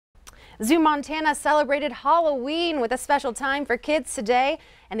ZooMontana celebrated Halloween with a special time for kids today,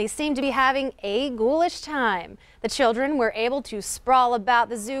 and they seem to be having a ghoulish time. The children were able to sprawl about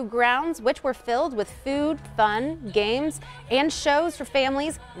the zoo grounds, which were filled with food, fun, games, and shows for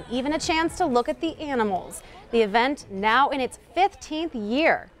families, and even a chance to look at the animals. The event, now in its 15th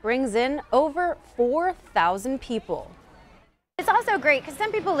year, brings in over 4,000 people. It's also great because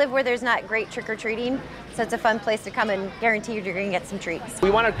some people live where there's not great trick-or-treating, so it's a fun place to come and guarantee you're going to get some treats.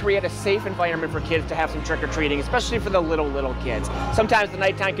 We want to create a safe environment for kids to have some trick-or-treating, especially for the little kids. Sometimes the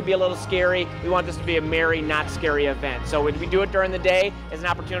nighttime can be a little scary. We want this to be a merry, not scary event. So when we do it during the day, it's an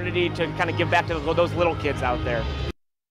opportunity to kind of give back to those little kids out there.